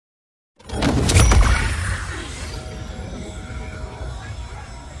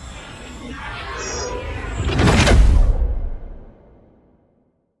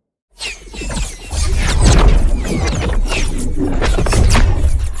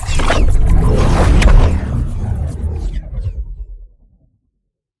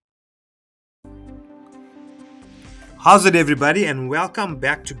How's it, everybody, and welcome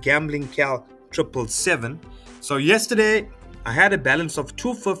back to Gambling Cal 777. So yesterday I had a balance of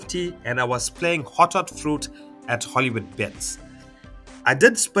 250 and I was playing hot fruit at Hollywood Bets. I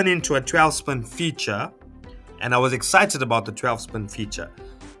did spin into a 12 spin feature and I was excited about the 12 spin feature.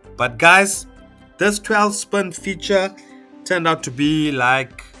 But guys, this 12 spin feature turned out to be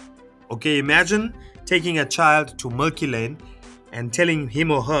like, okay, imagine taking a child to Milky Lane and telling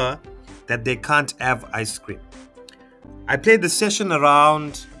him or her that they can't have ice cream. I played the session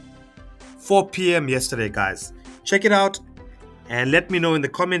around 4 p.m. yesterday, guys. Check it out and let me know in the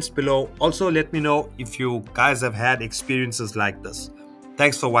comments below. Also, let me know if you guys have had experiences like this.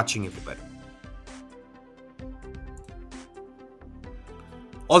 Thanks for watching, everybody.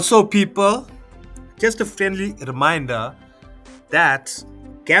 Also, people, just a friendly reminder that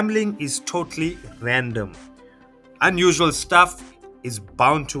gambling is totally random. Unusual stuff is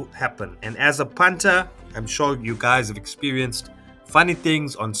bound to happen. And as a punter, I'm sure you guys have experienced funny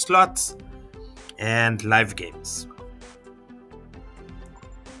things on slots and live games.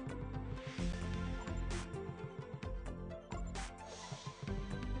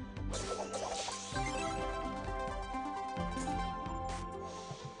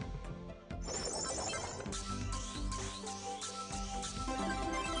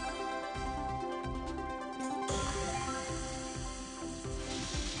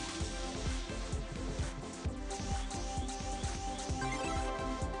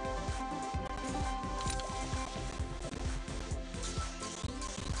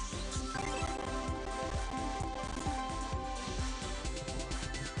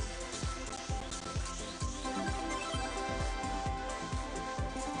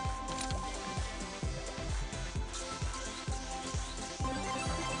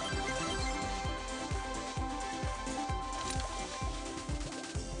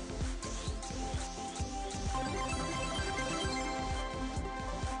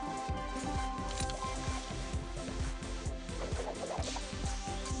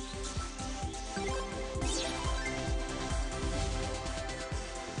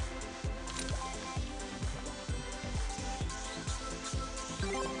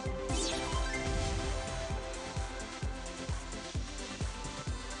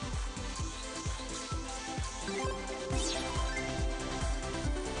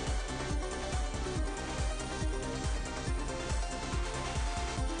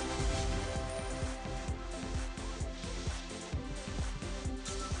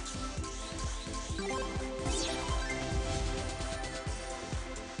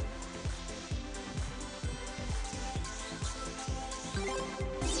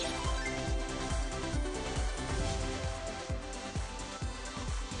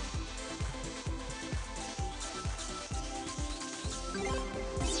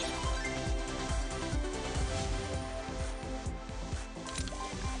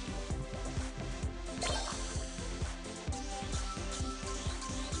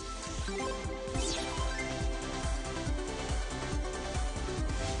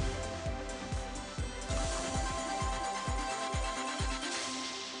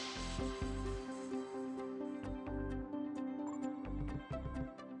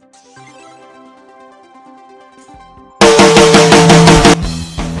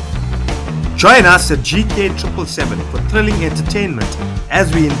 Join us at GK 777 for thrilling entertainment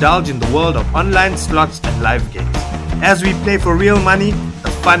as we indulge in the world of online slots and live games. As we play for real money,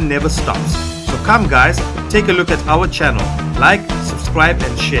 the fun never stops. So come guys, take a look at our channel, like, subscribe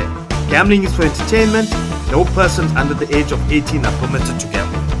and share. Gambling is for entertainment. No persons under the age of 18 are permitted to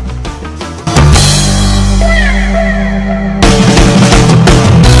gamble.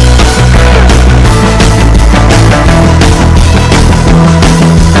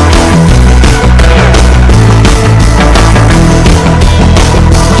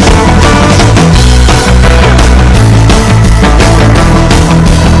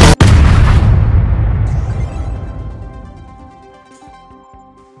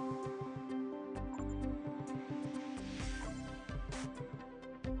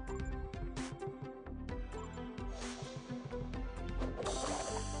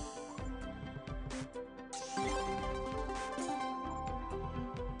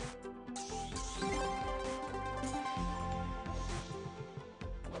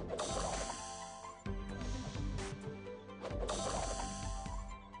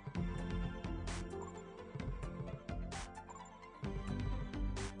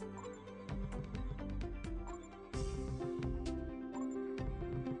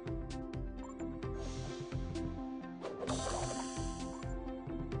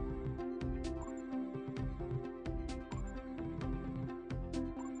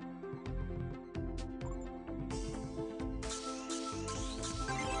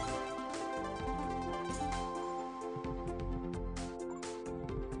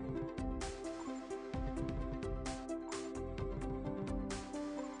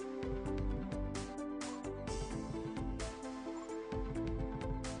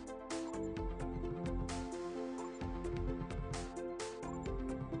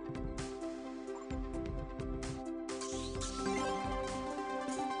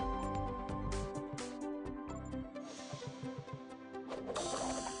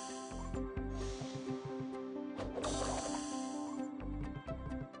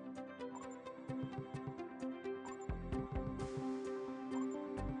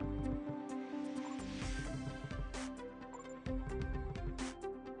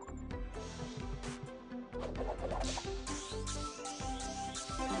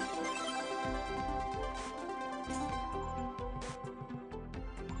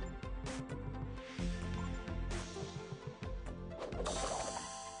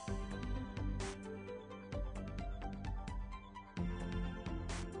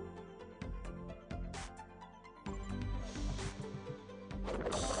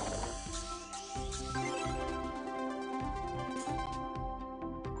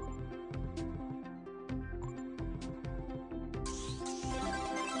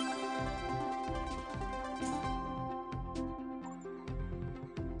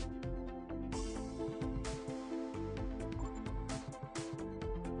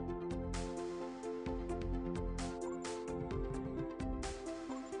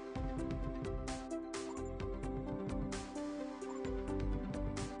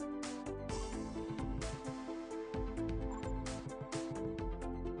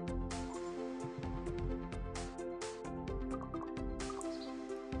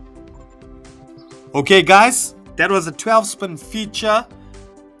 Okay guys, that was a 12 spin feature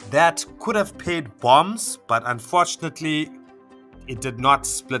that could have paid bombs, but unfortunately it did not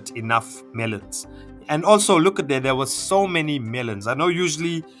split enough melons. And also look at there were so many melons. I know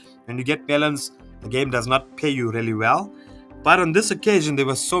usually when you get melons, the game does not pay you really well, but on this occasion there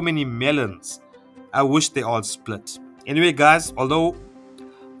were so many melons. I wish they all split. Anyway guys, although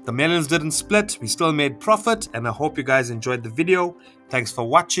the melons didn't split, we still made profit, and I hope you guys enjoyed the video. Thanks for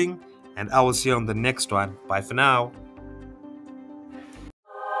watching, and I will see you on the next one. Bye for now.